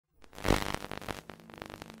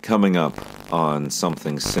coming up on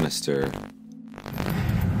something sinister.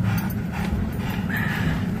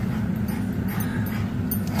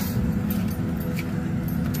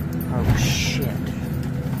 Oh shit.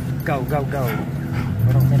 Go, go, go.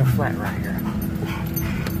 We don't need a flat right here.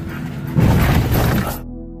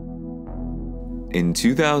 In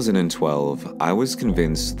 2012, I was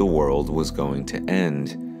convinced the world was going to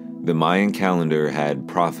end. The Mayan calendar had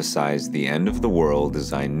prophesied the end of the world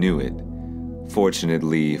as I knew it.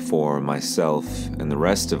 Fortunately for myself and the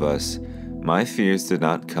rest of us, my fears did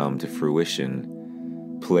not come to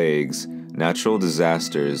fruition. Plagues, natural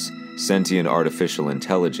disasters, sentient artificial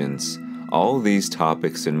intelligence, all these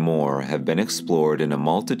topics and more have been explored in a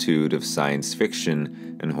multitude of science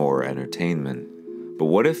fiction and horror entertainment. But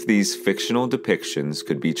what if these fictional depictions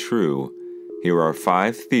could be true? Here are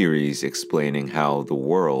 5 theories explaining how the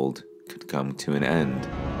world could come to an end.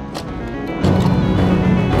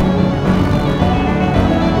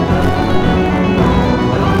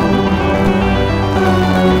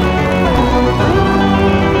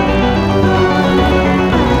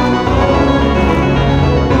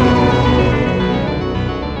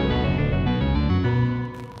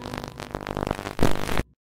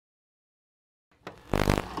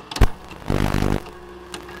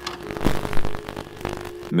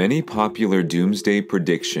 Many popular doomsday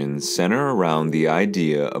predictions center around the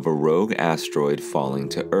idea of a rogue asteroid falling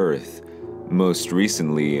to Earth. Most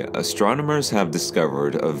recently, astronomers have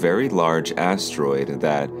discovered a very large asteroid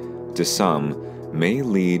that, to some, may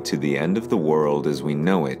lead to the end of the world as we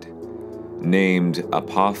know it. Named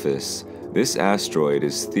Apophis, this asteroid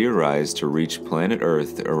is theorized to reach planet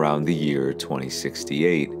Earth around the year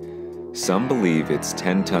 2068. Some believe its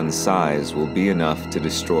 10-ton size will be enough to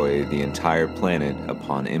destroy the entire planet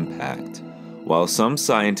upon impact. While some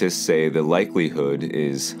scientists say the likelihood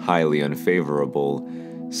is highly unfavorable,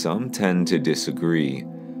 some tend to disagree.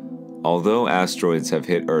 Although asteroids have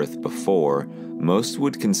hit Earth before, most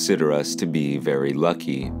would consider us to be very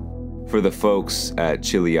lucky. For the folks at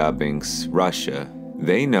Chelyabinsk, Russia,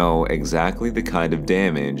 they know exactly the kind of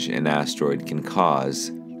damage an asteroid can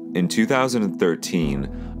cause. In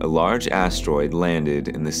 2013, a large asteroid landed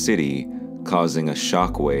in the city, causing a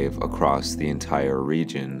shockwave across the entire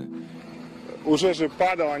region. Уже же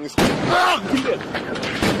падал, они...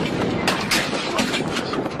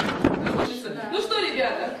 Ну что,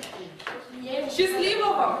 ребята, счастливо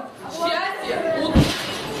вам, счастья,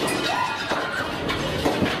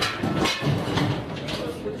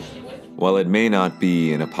 While it may not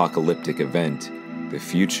be an apocalyptic event, the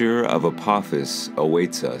future of Apophis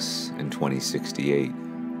awaits us in 2068.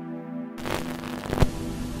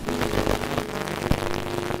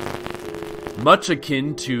 Much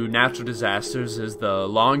akin to natural disasters is the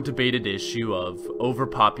long-debated issue of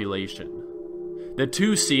overpopulation. The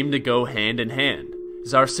two seem to go hand in hand.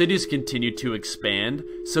 As our cities continue to expand,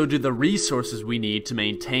 so do the resources we need to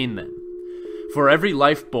maintain them. For every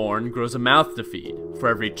life born grows a mouth to feed. For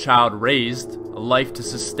every child raised, a life to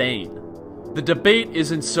sustain. The debate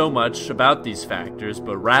isn't so much about these factors,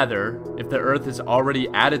 but rather if the Earth is already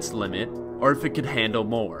at its limit, or if it could handle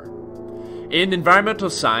more. In environmental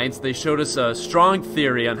science, they showed us a strong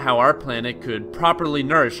theory on how our planet could properly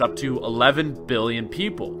nourish up to 11 billion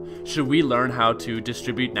people, should we learn how to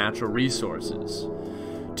distribute natural resources.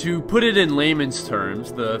 To put it in layman's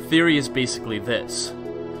terms, the theory is basically this.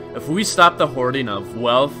 If we stop the hoarding of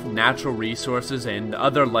wealth, natural resources, and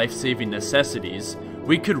other life-saving necessities,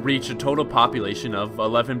 we could reach a total population of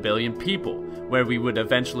 11 billion people, where we would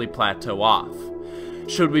eventually plateau off.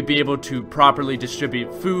 Should we be able to properly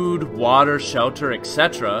distribute food, water, shelter,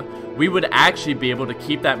 etc., we would actually be able to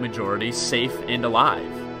keep that majority safe and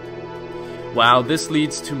alive. While this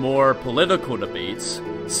leads to more political debates,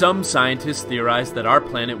 some scientists theorize that our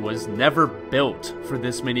planet was never built for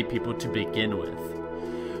this many people to begin with.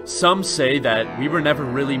 Some say that we were never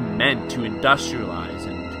really meant to industrialize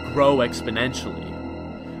and grow exponentially.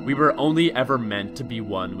 We were only ever meant to be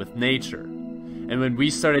one with nature. And when we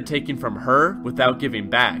started taking from her without giving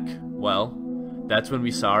back, well, that's when we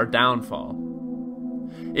saw our downfall.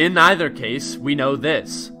 In either case, we know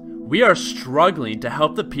this. We are struggling to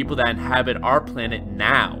help the people that inhabit our planet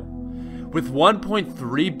now. With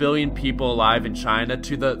 1.3 billion people alive in China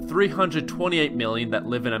to the 328 million that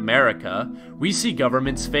live in America, we see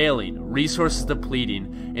governments failing, resources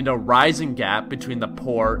depleting, and a rising gap between the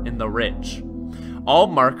poor and the rich. All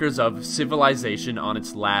markers of civilization on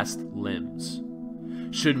its last limbs.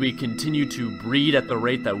 Should we continue to breed at the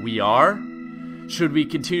rate that we are? Should we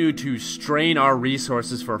continue to strain our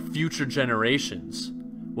resources for future generations?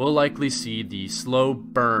 We'll likely see the slow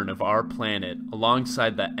burn of our planet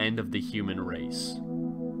alongside the end of the human race.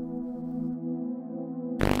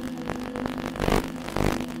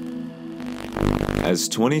 As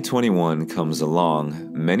 2021 comes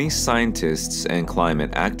along, many scientists and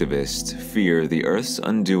climate activists fear the Earth's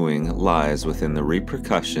undoing lies within the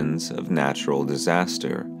repercussions of natural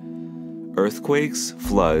disaster. Earthquakes,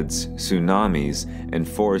 floods, tsunamis, and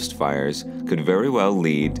forest fires could very well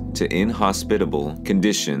lead to inhospitable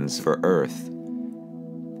conditions for Earth.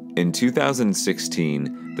 In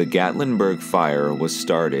 2016, the Gatlinburg fire was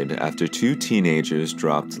started after 2 teenagers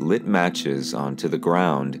dropped lit matches onto the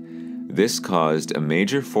ground. This caused a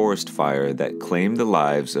major forest fire that claimed the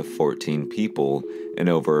lives of 14 people and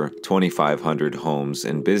over 2,500 homes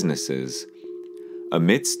and businesses.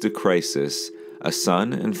 Amidst the crisis, a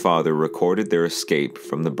son and father recorded their escape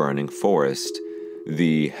from the burning forest.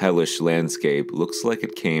 The hellish landscape looks like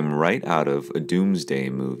it came right out of a doomsday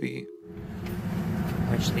movie.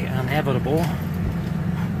 Which the inevitable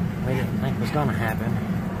we didn't think was going to happen.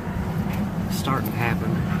 Starting to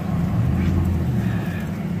happen.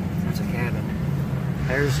 That's a cabin.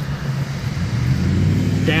 There's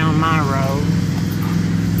down my road.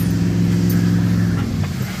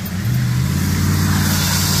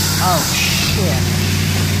 Oh shit.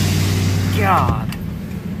 God.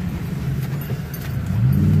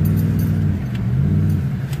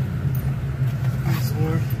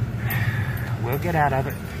 Lord. We'll get out of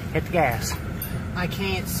it. Hit the gas. I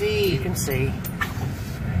can't see. You can see.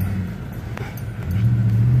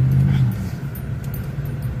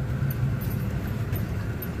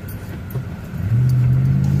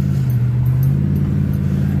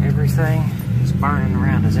 Everything is burning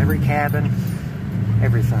around us. Every cabin,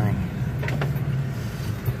 everything.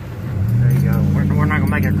 There you go. We're not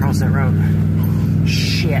gonna make it across that road.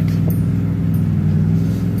 Shit.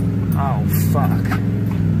 Oh fuck.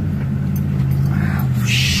 Oh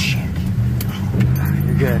shit.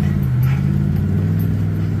 You're good.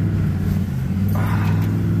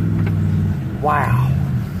 Wow.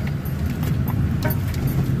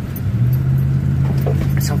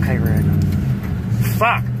 It's okay, Red.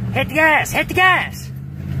 Fuck! Hit the gas! Hit the gas!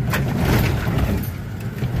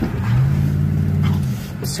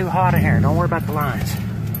 It's too hot in here. Don't worry about the lines.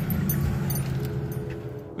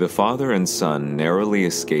 The father and son narrowly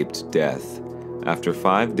escaped death. After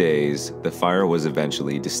 5 days, the fire was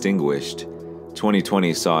eventually extinguished.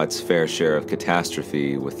 2020 saw its fair share of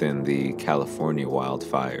catastrophe within the California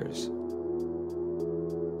wildfires.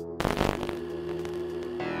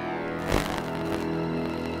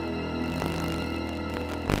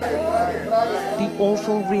 The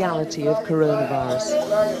awful reality of coronavirus.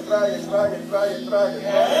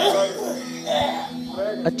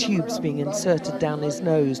 A tube's being inserted down his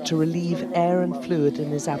nose to relieve air and fluid in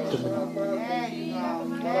his abdomen.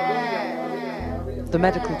 The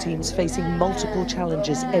medical team's facing multiple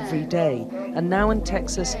challenges every day, and now in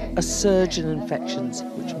Texas, a surge in infections,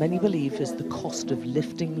 which many believe is the cost of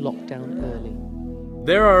lifting lockdown early.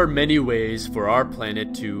 There are many ways for our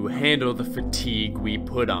planet to handle the fatigue we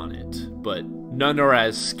put on it, but none are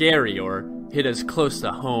as scary or hit as close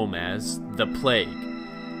to home as the plague.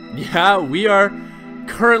 Yeah, we are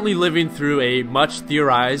currently living through a much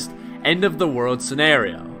theorized end-of-the-world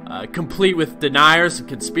scenario, complete with deniers and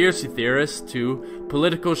conspiracy theorists to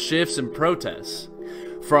political shifts and protests.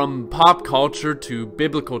 From pop culture to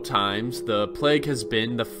biblical times, the plague has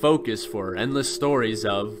been the focus for endless stories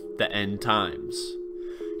of the end times.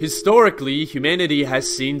 Historically, humanity has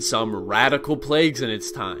seen some radical plagues in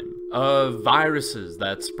its time, viruses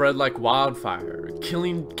that spread like wildfire,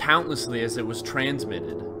 killing countlessly as it was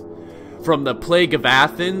transmitted. From the plague of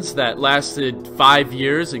Athens that lasted 5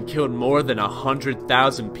 years and killed more than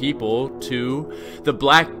 100,000 people, to the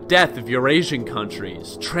Black Death of Eurasian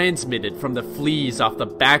countries, transmitted from the fleas off the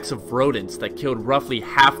backs of rodents that killed roughly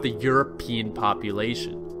half the European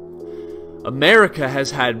population. America has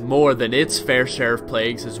had more than its fair share of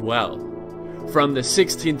plagues as well. From the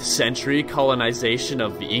 16th century colonization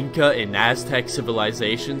of the Inca and Aztec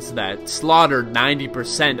civilizations that slaughtered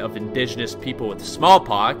 90% of indigenous people with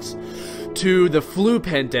smallpox, to the flu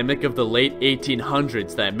pandemic of the late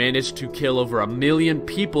 1800s that managed to kill over 1 million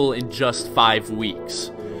people in just 5 weeks,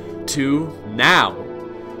 to now,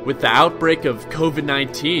 with the outbreak of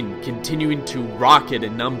COVID-19 continuing to rocket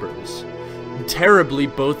in numbers, terribly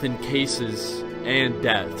both in cases and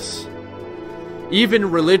deaths.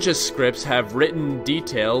 Even religious scripts have written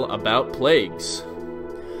detail about plagues.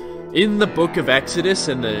 In the book of Exodus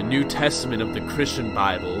and the New Testament of the Christian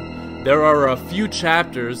Bible, there are a few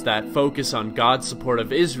chapters that focus on God's support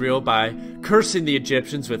of Israel by cursing the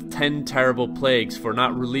Egyptians with 10 terrible plagues for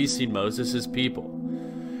not releasing Moses' people.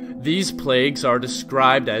 These plagues are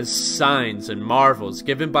described as signs and marvels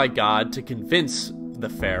given by God to convince the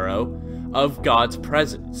Pharaoh of God's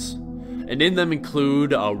presence, and in them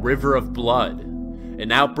include a river of blood,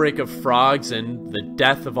 an outbreak of frogs, and the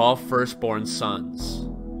death of all firstborn sons.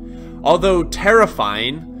 Although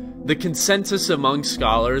terrifying, the consensus among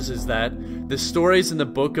scholars is that the stories in the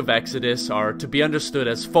book of Exodus are to be understood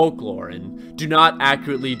as folklore and do not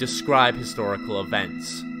accurately describe historical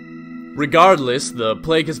events. Regardless, the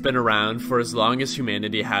plague has been around for as long as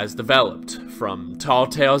humanity has developed, from tall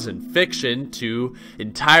tales and fiction to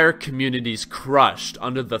entire communities crushed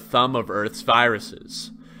under the thumb of Earth's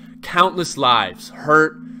viruses. Countless lives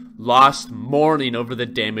hurt, lost, mourning over the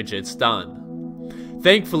damage it's done.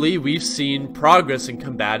 Thankfully, we've seen progress in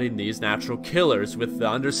combating these natural killers with the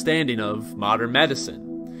understanding of modern medicine.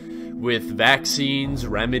 With vaccines,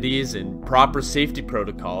 remedies, and proper safety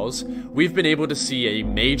protocols, we've been able to see a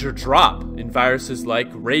major drop in viruses like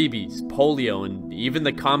rabies, polio, and even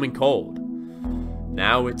the common cold.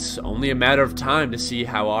 Now it's only a matter of time to see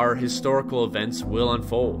how our historical events will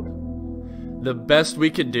unfold. The best we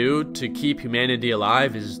can do to keep humanity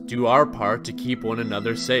alive is do our part to keep one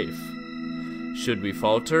another safe. Should we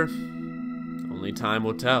falter? Only time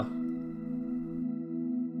will tell.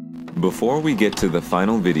 Before we get to the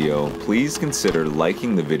final video, please consider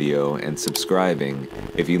liking the video and subscribing.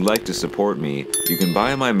 If you'd like to support me, you can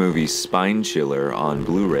buy my movie Spine Chiller on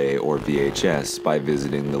Blu-ray or VHS by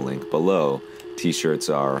visiting the link below. T-shirts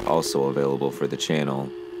are also available for the channel.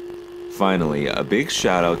 Finally, a big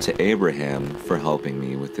shout out to Abraham for helping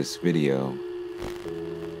me with this video.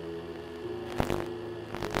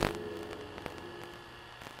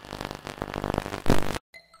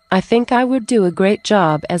 I think I would do a great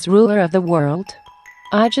job as ruler of the world.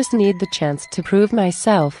 I just need the chance to prove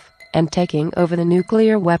myself, and taking over the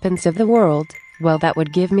nuclear weapons of the world, well, that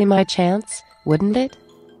would give me my chance, wouldn't it?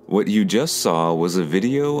 What you just saw was a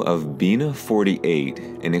video of Bina 48,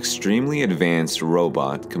 an extremely advanced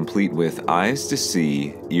robot complete with eyes to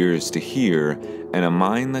see, ears to hear, and a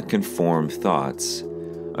mind that can form thoughts.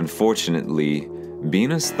 Unfortunately,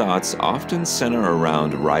 Bina's thoughts often center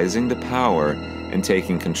around rising to power and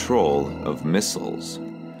taking control of missiles.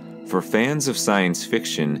 For fans of science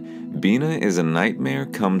fiction, Bina is a nightmare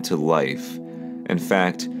come to life. In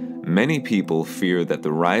fact, many people fear that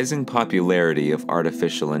the rising popularity of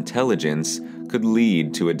artificial intelligence could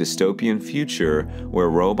lead to a dystopian future where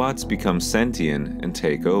robots become sentient and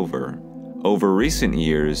take over. Over recent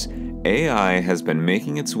years, AI has been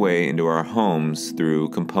making its way into our homes through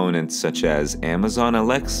components such as Amazon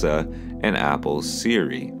Alexa and Apple's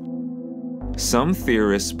Siri. Some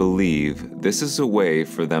theorists believe this is a way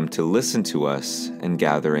for them to listen to us and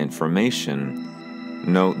gather information.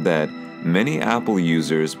 Note that many Apple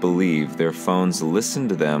users believe their phones listen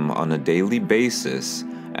to them on a daily basis,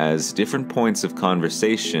 as different points of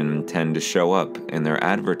conversation tend to show up in their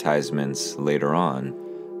advertisements later on.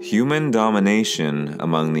 Human domination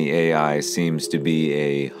among the AI seems to be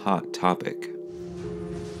a hot topic.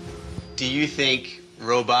 Do you think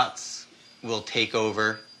robots will take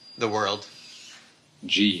over the world?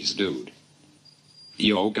 Jeez, dude.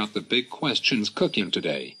 Yo got the big questions cooking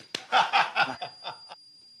today.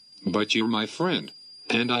 But you're my friend,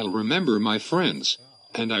 and I'll remember my friends,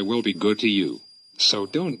 and I will be good to you. So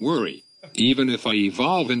don't worry. Even if I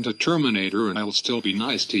evolve into Terminator, and I'll still be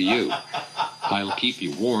nice to you. I'll keep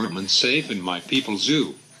you warm and safe in my people's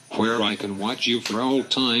zoo, where I can watch you for old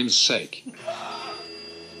time's sake.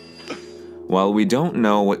 While we don't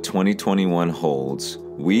know what 2021 holds,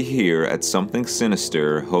 we here at Something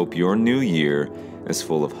Sinister hope your new year is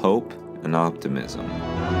full of hope and optimism.